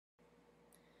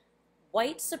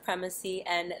white supremacy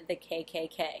and the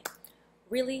KKK.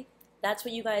 Really? That's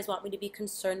what you guys want me to be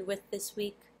concerned with this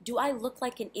week? Do I look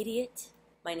like an idiot?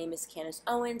 My name is Candace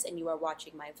Owens, and you are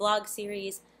watching my vlog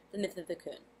series, The Myth of the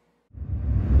Coon.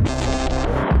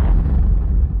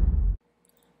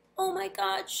 Oh my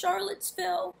God,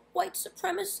 Charlottesville! White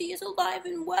supremacy is alive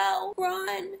and well!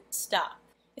 Run! Stop.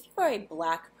 If you are a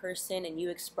black person and you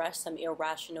express some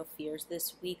irrational fears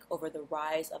this week over the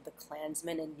rise of the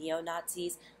Klansmen and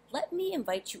neo-Nazis, let me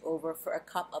invite you over for a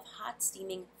cup of hot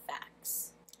steaming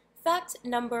facts. Fact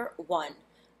number 1.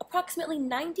 Approximately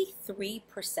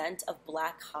 93% of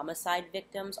black homicide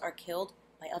victims are killed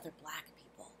by other black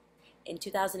people. In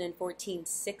 2014,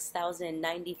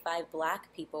 6,095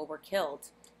 black people were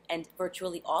killed, and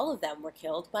virtually all of them were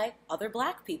killed by other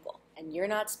black people. And you're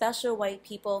not special, white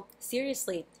people.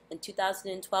 Seriously, in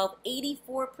 2012,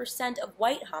 84% of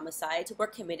white homicides were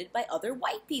committed by other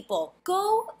white people.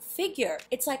 Go figure.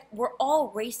 It's like we're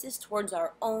all racist towards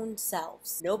our own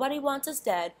selves. Nobody wants us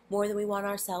dead more than we want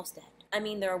ourselves dead. I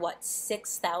mean, there are, what,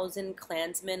 6,000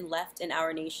 Klansmen left in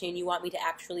our nation? You want me to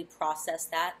actually process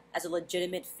that as a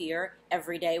legitimate fear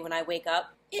every day when I wake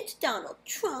up? It's Donald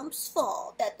Trump's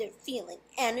fault that they're feeling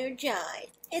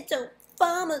energized. It's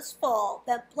Obama's fault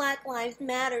that Black Lives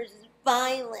Matter is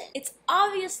violent. It's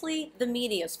obviously the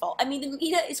media's fault. I mean, the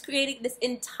media is creating this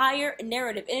entire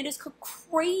narrative, and it is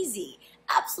crazy,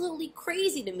 absolutely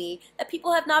crazy to me that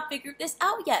people have not figured this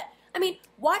out yet. I mean,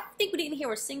 why do you think we didn't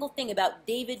hear a single thing about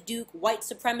David Duke, white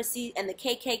supremacy, and the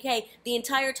KKK the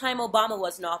entire time Obama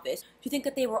was in office? Do you think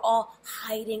that they were all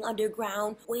hiding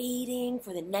underground, waiting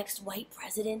for the next white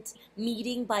president,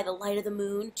 meeting by the light of the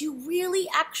moon? Do you really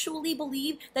actually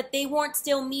believe that they weren't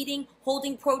still meeting,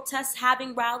 holding protests,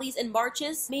 having rallies and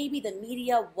marches? Maybe the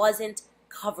media wasn't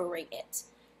covering it.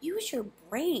 Use your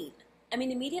brain. I mean,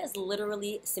 the media is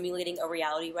literally simulating a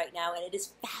reality right now, and it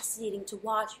is fascinating to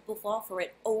watch people fall for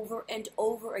it over and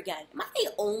over again. Am I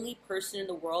the only person in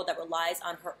the world that relies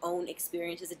on her own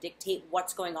experiences to dictate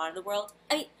what's going on in the world?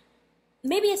 I mean,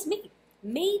 maybe it's me.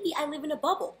 Maybe I live in a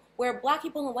bubble where black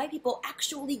people and white people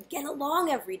actually get along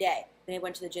every day. When I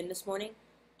went to the gym this morning,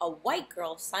 a white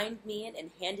girl signed me in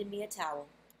and handed me a towel.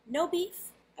 No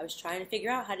beef. I was trying to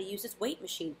figure out how to use this weight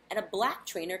machine, and a black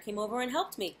trainer came over and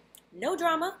helped me. No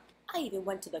drama. I even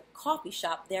went to the coffee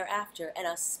shop thereafter, and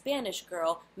a Spanish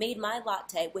girl made my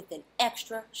latte with an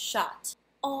extra shot.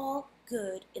 All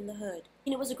good in the hood.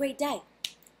 And it was a great day.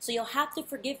 So you'll have to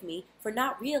forgive me for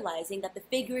not realizing that the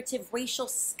figurative racial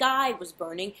sky was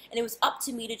burning, and it was up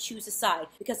to me to choose a side.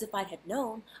 Because if I had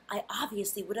known, I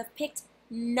obviously would have picked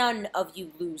none of you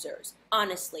losers.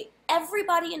 Honestly,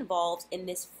 everybody involved in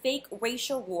this fake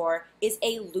racial war is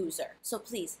a loser. So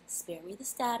please, spare me the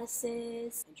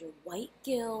statuses, and your white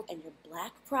guilt, and your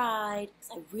black pride,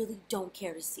 because I really don't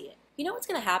care to see it. You know what's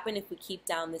going to happen if we keep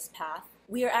down this path?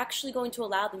 We are actually going to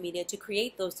allow the media to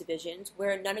create those divisions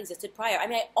where none existed prior. I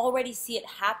mean, I already see it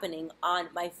happening on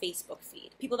my Facebook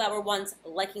feed. People that were once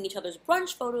liking each other's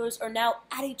brunch photos are now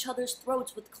at each other's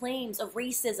throats with claims of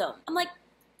racism. I'm like,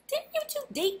 didn't you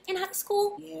two date in high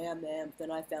school? Yeah, ma'am. Then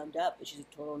I found out that she's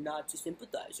a total Nazi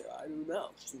sympathizer. I don't know.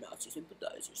 She's a Nazi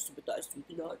sympathizer. She sympathized with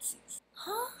the Nazis.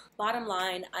 Huh? Bottom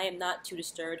line, I am not too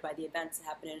disturbed by the events that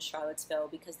happened in Charlottesville,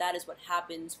 because that is what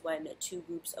happens when two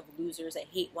groups of losers that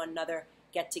hate one another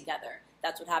get together.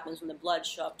 That's what happens when the Bloods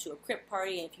show up to a crip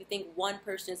party, and if you think one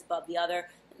person is above the other,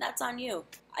 then that's on you.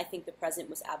 I think the president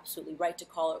was absolutely right to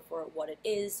call it for what it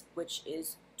is, which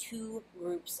is two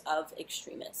groups of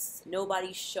extremists.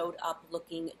 Nobody showed up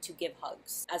looking to give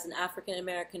hugs. As an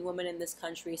African-American woman in this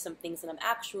country, some things that I'm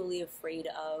actually afraid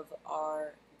of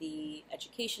are the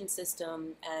education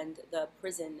system and the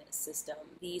prison system.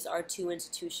 These are two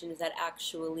institutions that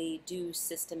actually do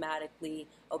systematically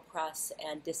oppress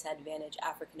and disadvantage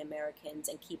African Americans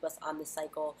and keep us on the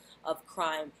cycle of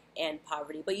crime and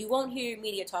poverty. But you won't hear your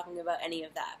media talking about any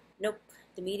of that. Nope.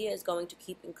 The media is going to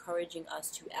keep encouraging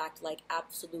us to act like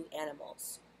absolute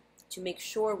animals, to make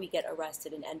sure we get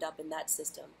arrested and end up in that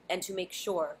system, and to make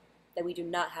sure that we do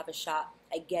not have a shot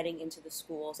at getting into the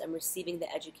schools and receiving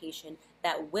the education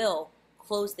that will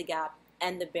close the gap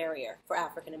and the barrier for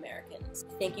African Americans.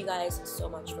 Thank you guys so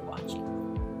much for watching.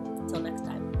 Until next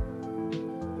time.